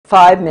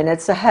5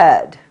 minutes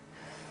ahead.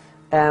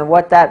 And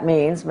what that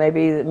means,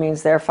 maybe it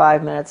means they're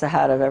 5 minutes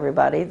ahead of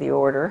everybody. The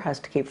order has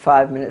to keep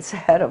 5 minutes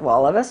ahead of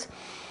all of us.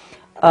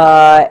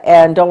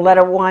 And don't let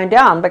it wind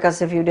down,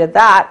 because if you did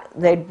that,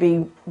 they'd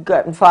be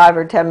getting 5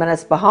 or 10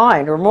 minutes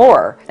behind or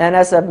more. And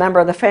as a member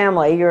of the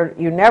family,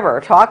 you never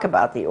talk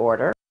about the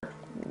order.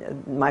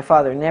 My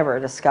father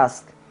never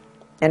discussed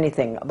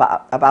anything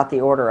about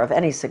the order of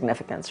any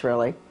significance,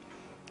 really.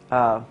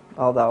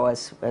 Although,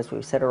 as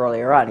we said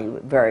earlier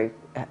on,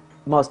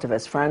 most of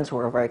his friends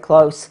were very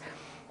close.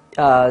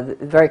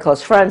 Very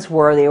close friends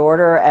were the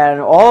order, and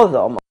all of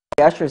them,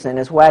 the ushers in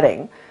his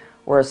wedding,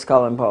 were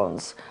Skull and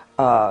Bones,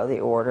 the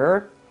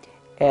order,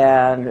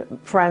 and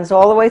friends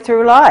all the way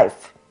through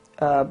life.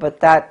 But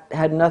that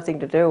had nothing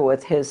to do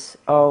with his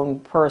own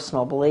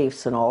personal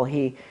beliefs and all.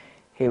 He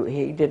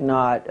did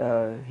not.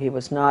 He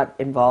was not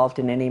involved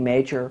in any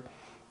major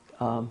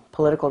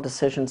political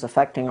decisions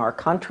affecting our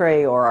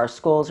country or our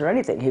schools or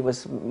anything. He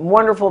was a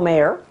wonderful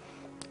mayor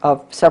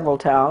of several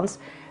towns,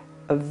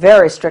 a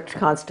very strict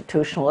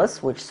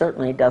constitutionalist, which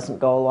certainly doesn't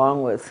go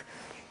along with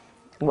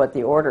what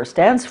the order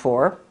stands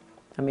for.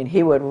 I mean,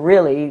 he would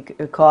really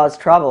cause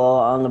trouble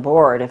on the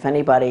board if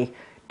anybody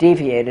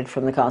deviated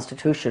from the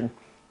Constitution.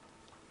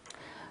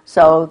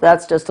 So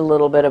that's just a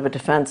little bit of a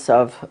defense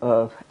of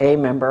a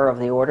member of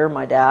the order,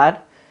 my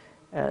dad.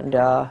 And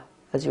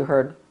as you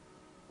heard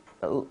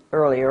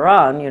earlier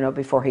on, you know,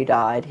 before he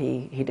died,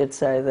 he did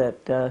say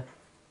that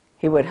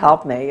he would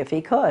help me if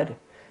he could,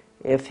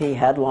 if he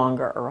had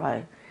longer,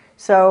 right?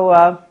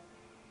 So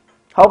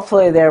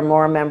hopefully there are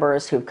more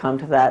members who've come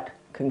to that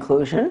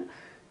conclusion,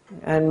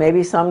 and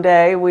maybe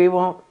someday we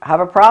won't have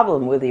a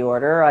problem with the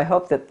order. I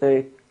hope that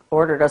the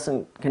order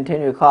doesn't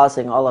continue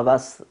causing all of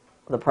us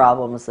the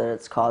problems that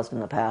it's caused in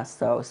the past,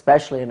 though,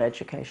 especially in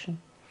education.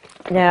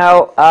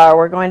 Now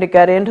we're going to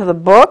get into the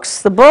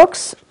books. The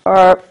books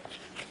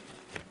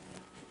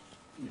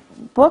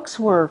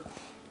were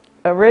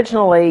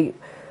originally,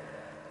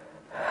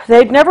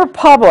 they'd never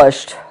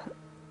published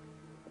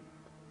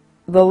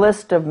the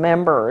list of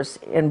members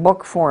in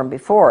book form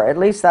before. At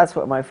least that's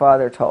what my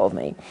father told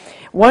me.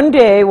 One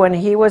day when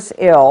he was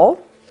ill,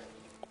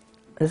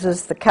 this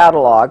is the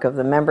catalog of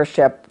the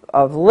membership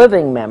of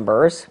living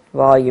members,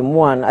 volume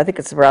 1. I think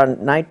it's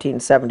around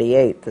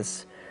 1978,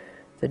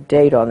 the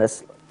date on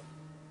this.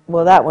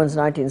 Well, that one's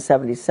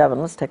 1977.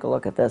 Let's take a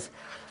look at this.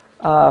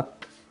 Oh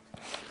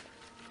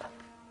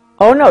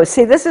no,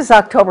 see, this is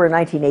October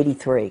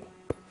 1983.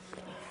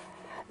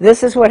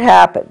 This is what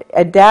happened.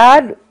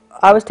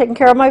 I was taking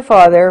care of my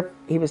father.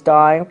 He was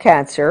dying of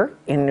cancer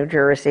in New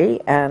Jersey,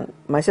 and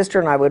my sister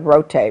and I would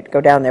rotate,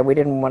 go down there. We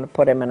didn't want to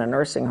put him in a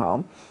nursing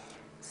home.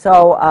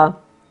 So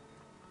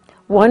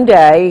one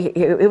day,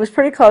 it was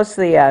pretty close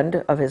to the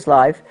end of his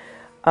life,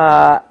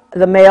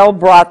 the mail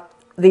brought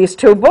these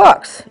 2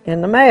 books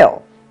in the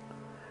mail,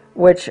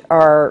 which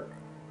are,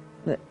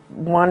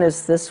 one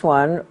is this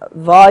one,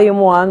 Volume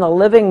 1, The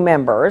Living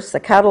Members, the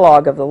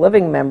catalog of the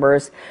living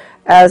members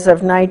as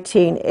of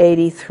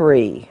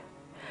 1983.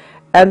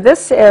 And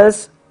this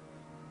is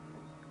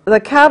the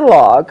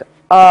catalog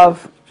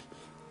of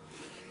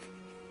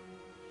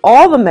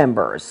all the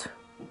members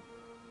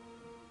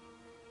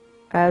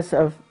as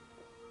of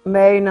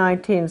May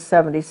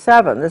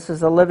 1977. This is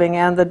the living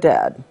and the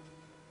dead.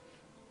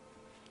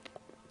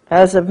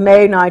 As of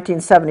May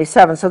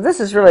 1977. So this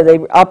is really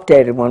the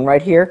updated one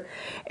right here.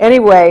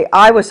 Anyway,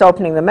 I was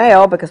opening the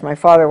mail because my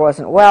father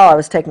wasn't well. I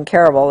was taking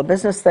care of all the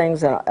business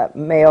things and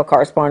mail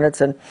correspondence,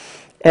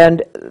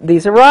 and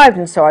these arrived,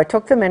 and so I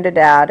took them into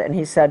Dad, and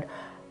he said,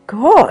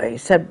 "God," he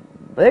said,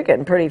 "they're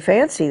getting pretty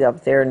fancy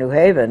up there in New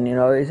Haven." You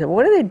know, he said,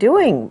 "What are they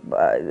doing?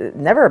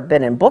 Never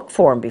been in book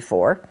form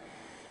before."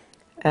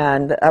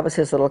 And that was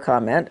his little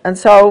comment. And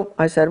so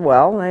I said,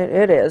 "Well,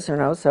 it is, you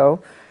know."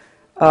 So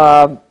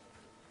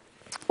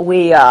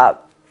we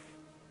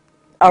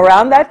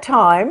around that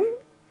time,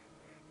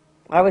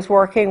 I was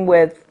working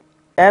with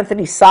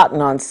Anthony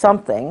Sutton on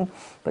something,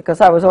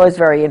 because I was always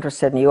very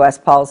interested in U.S.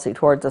 policy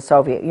towards the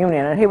Soviet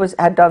Union, and he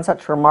had done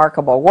such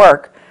remarkable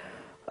work,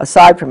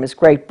 aside from his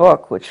great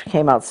book, which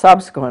came out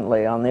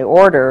subsequently on the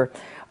order,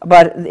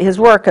 but his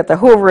work at the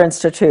Hoover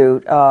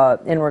Institute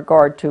in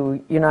regard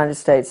to United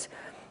States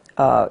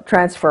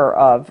transfer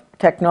of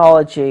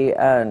technology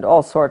and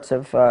all sorts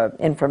of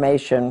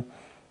information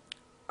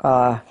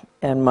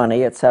and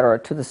money, etc.,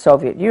 to the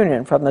Soviet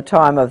Union from the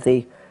time of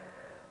the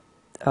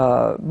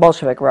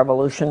Bolshevik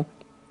Revolution.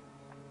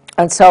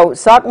 And so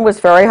Sutton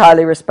was very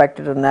highly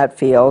respected in that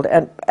field,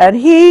 and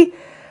he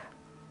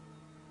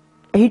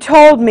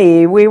told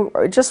me,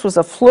 it just was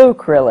a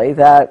fluke really,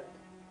 that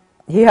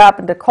he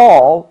happened to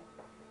call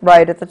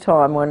right at the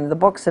time when the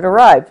books had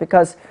arrived,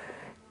 because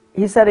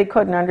he said he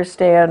couldn't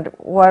understand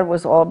what it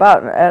was all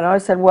about. And I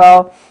said,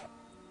 "Well,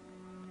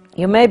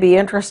 you may be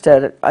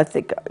interested, I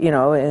think, you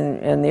know,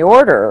 in the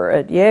order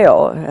at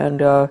Yale."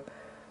 And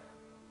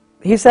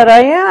he said, "I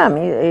am."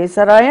 He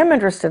said, "I am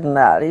interested in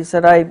that." He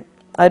said,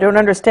 I don't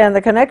understand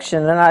the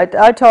connection." And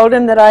I told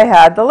him that I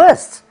had the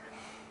lists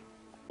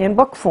in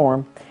book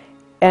form.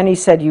 And he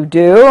said, "You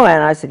do?"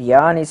 And I said,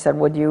 "Yeah." And he said,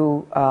 "Would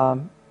you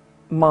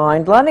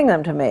mind lending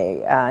them to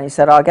me. And he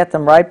said, I'll get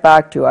them right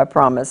back to you, I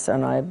promise.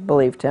 And I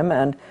believed him,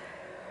 and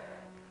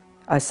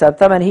I sent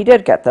them, and he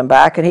did get them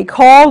back. And he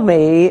called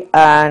me,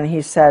 and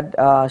he said,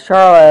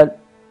 Charlotte,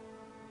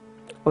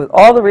 with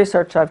all the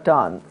research I've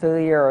done through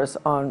the years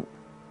on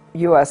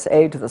U.S.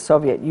 aid to the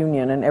Soviet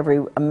Union in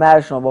every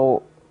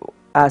imaginable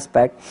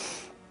aspect,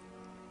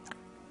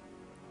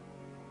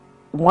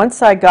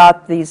 once I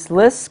got these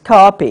lists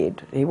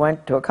copied, he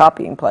went to a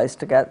copying place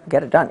to get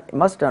it done. He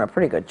must have done a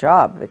pretty good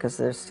job because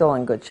they're still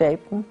in good shape.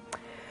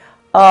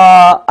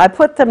 I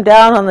put them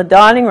down on the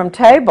dining room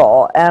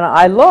table, and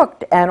I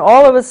looked, and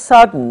all of a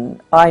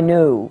sudden I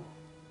knew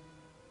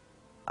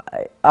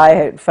I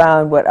had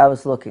found what I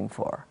was looking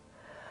for.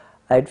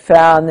 I'd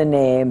found the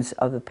names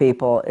of the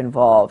people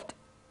involved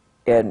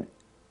in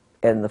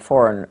the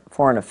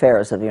foreign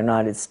affairs of the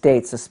United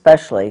States,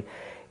 especially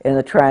in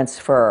the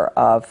transfer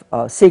of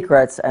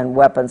secrets and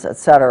weapons,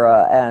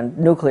 etc., and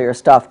nuclear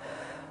stuff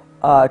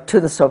to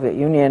the Soviet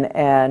Union,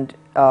 and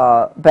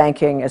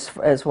banking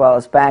as well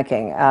as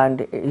banking.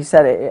 And he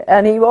said,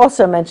 and he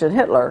also mentioned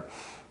Hitler.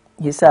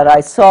 He said,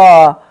 I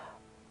saw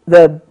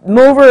the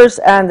movers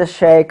and the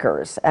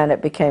shakers, and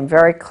it became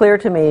very clear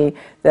to me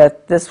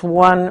that this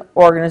one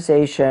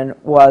organization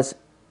was,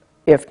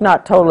 if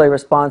not totally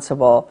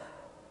responsible,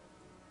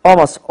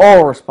 almost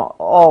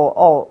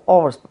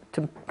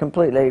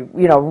completely,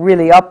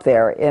 really up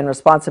there in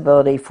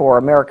responsibility for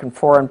American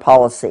foreign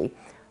policy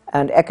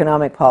and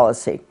economic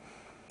policy.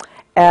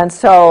 And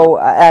so,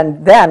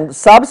 and then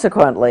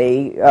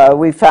subsequently,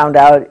 we found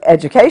out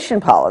education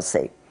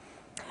policy.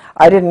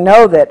 I didn't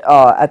know that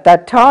at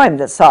that time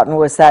that Sutton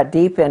was that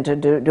deep into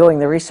doing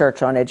the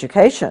research on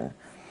education.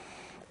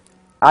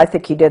 I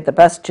think he did the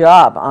best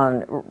job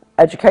on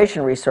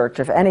education research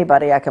of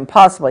anybody I can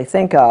possibly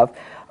think of,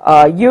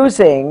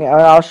 using,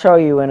 I'll show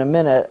you in a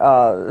minute,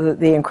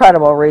 the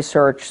incredible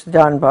research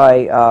done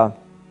by,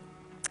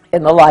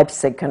 in the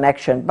Leipzig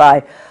Connection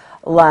by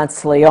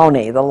Lance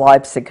Leone, the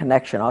Leipzig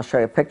Connection. I'll show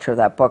you a picture of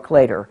that book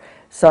later.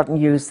 Sutton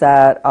used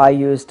that, I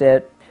used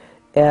it.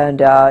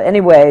 And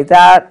anyway,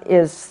 that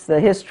is the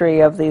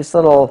history of these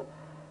little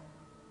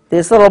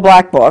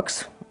black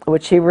books,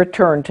 which he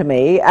returned to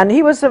me. And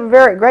he was a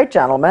very great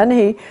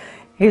gentleman.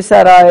 He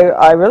said,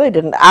 I really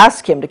didn't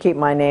ask him to keep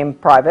my name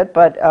private,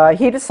 but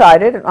he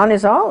decided on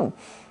his own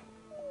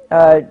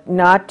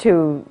not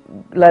to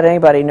let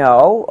anybody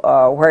know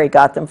where he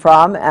got them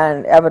from.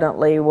 And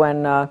evidently,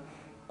 when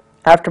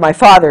after my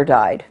father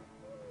died,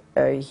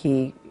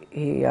 he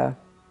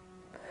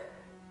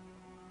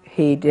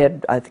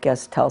did, I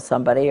guess, tell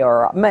somebody,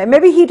 or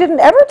maybe he didn't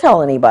ever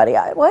tell anybody.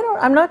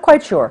 I'm not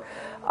quite sure.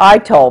 I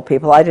told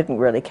people. I didn't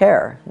really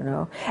care,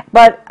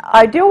 But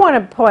I do want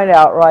to point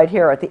out right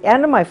here, at the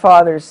end of my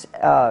father's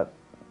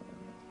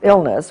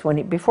illness,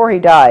 before he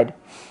died,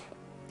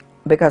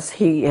 because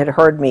he had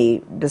heard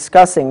me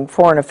discussing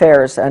foreign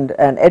affairs and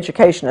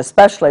education,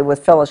 especially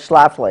with Phyllis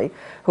Schlafly,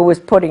 who was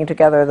putting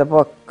together the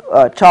book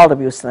Child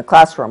Abuse in the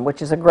Classroom,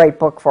 which is a great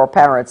book for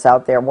parents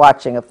out there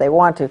watching if they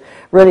want to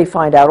really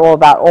find out all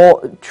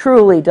about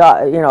truly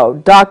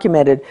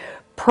documented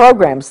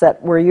programs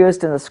that were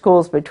used in the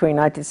schools between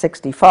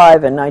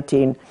 1965 and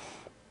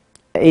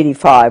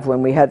 1985,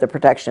 when we had the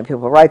Protection of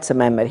Pupil Rights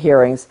Amendment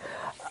hearings.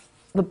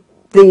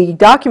 The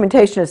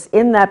documentation is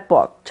in that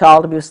book,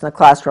 Child Abuse in the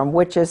Classroom,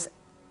 which is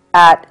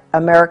at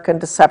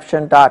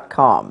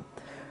AmericanDeception.com.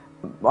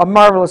 A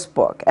marvelous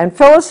book. And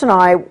Phyllis and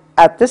I,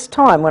 at this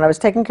time, when I was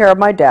taking care of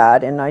my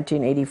dad in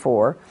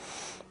 1984,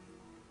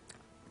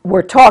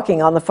 were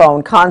talking on the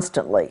phone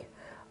constantly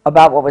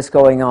about what was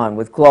going on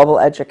with global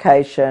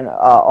education,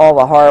 all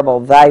the horrible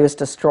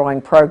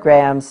values-destroying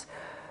programs,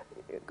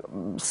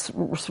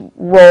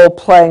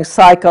 role-playing,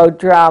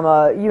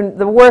 psychodrama,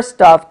 the worst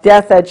stuff,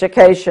 death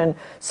education,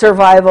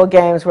 survival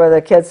games where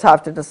the kids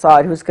have to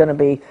decide who's going to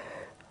be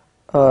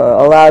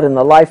allowed in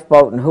the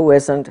lifeboat and who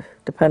isn't,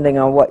 depending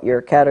on what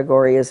your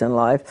category is in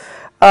life.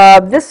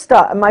 This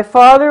stuff, my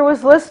father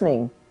was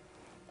listening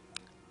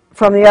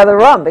from the other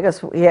room,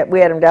 because we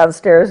had him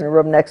downstairs in a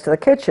room next to the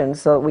kitchen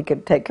so that we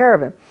could take care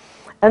of him.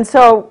 And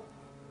so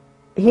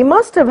he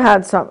must have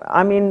had some,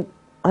 I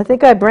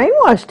think I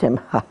brainwashed him.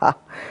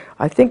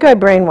 I think I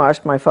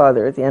brainwashed my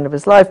father at the end of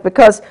his life,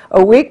 because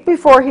a week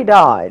before he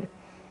died,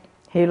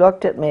 he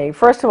looked at me.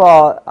 First of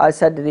all, I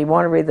said, did he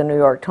want to read the New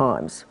York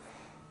Times?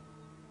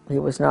 He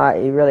was not,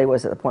 he really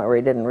was at the point where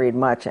he didn't read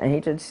much. And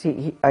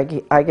I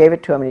gave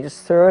it to him, and he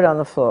just threw it on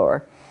the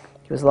floor.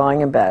 He was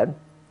lying in bed.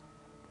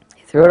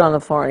 He threw it on the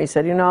floor, and he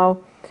said,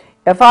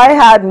 if I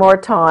had more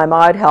time,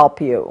 I'd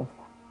help you.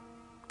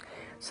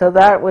 So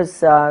that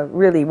was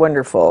really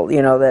wonderful,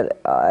 that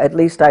at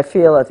least I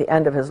feel at the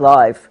end of his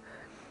life,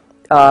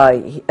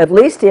 at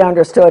least he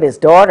understood his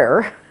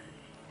daughter.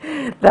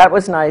 That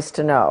was nice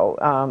to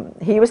know.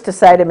 He used to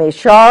say to me,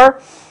 Char,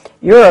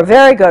 you're a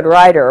very good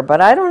writer,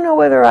 but I don't know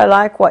whether I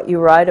like what you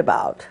write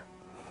about.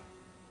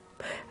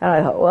 And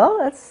I thought,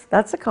 well,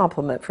 that's a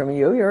compliment from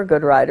you. You're a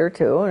good writer,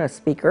 too, and a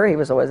speaker. He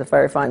was always a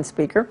very fine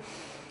speaker.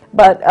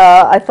 But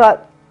I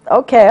thought,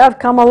 okay, I've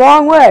come a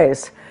long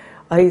ways.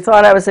 He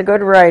thought I was a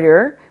good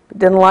writer,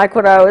 didn't like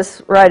what I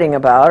was writing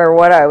about or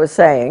what I was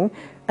saying.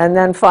 And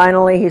then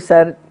finally he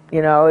said,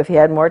 you know, if he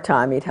had more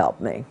time, he'd help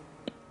me.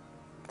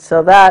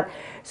 So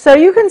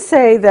you can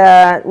say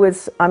that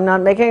with, I'm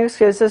not making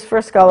excuses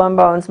for Skull and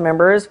Bones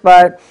members,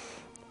 but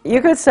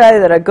you could say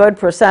that a good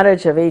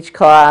percentage of each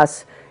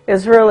class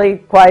is really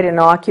quite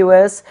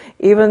innocuous,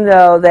 even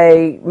though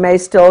they may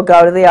still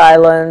go to the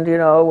island, you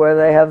know, where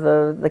they have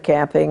the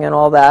camping and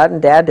all that,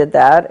 and Dad did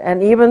that,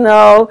 and even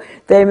though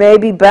they may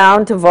be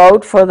bound to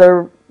vote for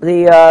the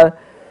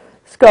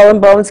Skull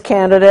and Bones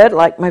candidate,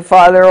 like my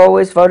father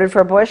always voted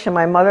for Bush, and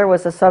my mother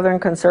was a Southern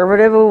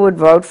conservative who would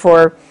vote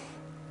for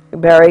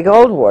Barry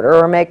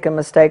Goldwater or make a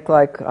mistake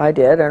like I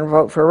did and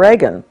vote for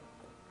Reagan.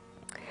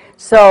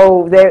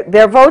 So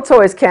their votes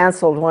always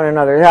canceled one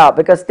another out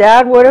because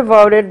Dad would have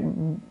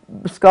voted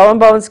Skull and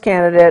Bones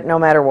candidate no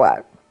matter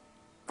what.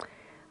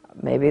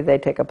 Maybe they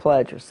take a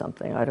pledge or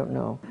something, I don't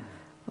know.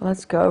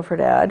 Let's go for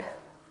Dad.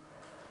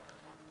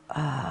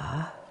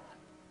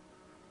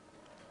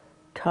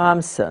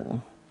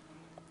 Thompson.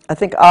 I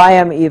think I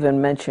am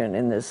even mentioned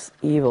in this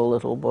evil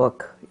little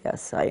book.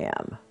 Yes, I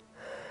am.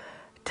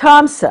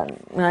 Thompson,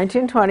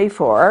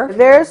 1924.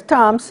 There's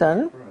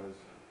Thompson.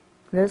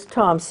 There's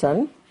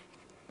Thompson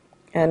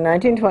in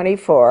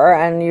 1924,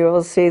 and you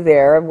will see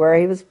there where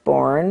he was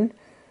born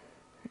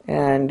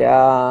and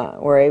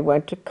where he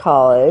went to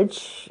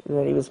college,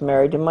 that he was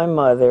married to my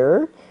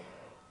mother,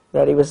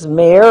 that he was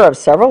mayor of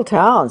several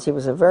towns. He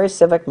was a very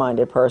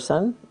civic-minded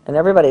person, and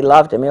everybody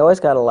loved him. He always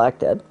got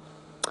elected.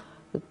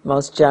 The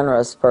most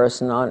generous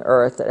person on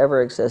earth that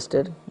ever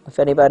existed. If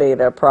anybody had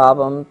a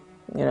problem,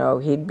 you know,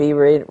 he'd be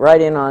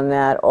right in on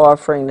that,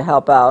 offering to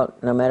help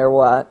out no matter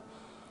what.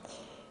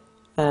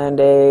 And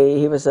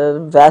he was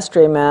a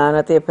vestryman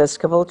at the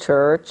Episcopal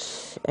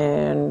Church,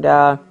 and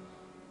I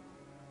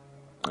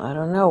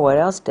don't know what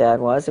else Dad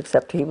was,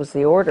 except he was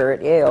the order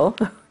at Yale.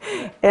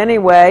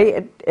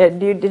 Anyway,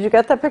 did you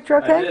get that picture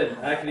okay? I did.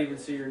 I could even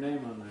see your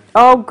name on there.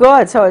 Oh,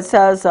 good. So it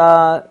says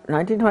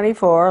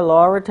 1924,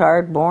 law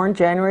retired, born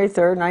January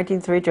 3rd,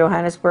 1903,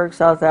 Johannesburg,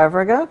 South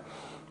Africa,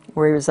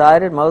 where he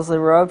resided, Moseley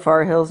Road,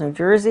 Far Hills, New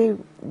Jersey,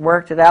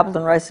 worked at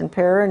Appleton, Rice and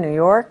Pear in New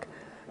York,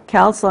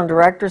 counsel and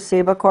director,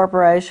 SEBA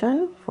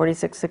Corporation,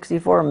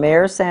 4664,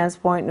 mayor, Sands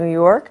Point, New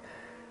York,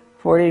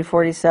 40 to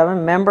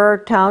 47,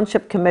 member,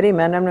 Township Committee,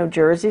 Mendham, New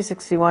Jersey,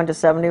 61 to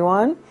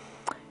 71,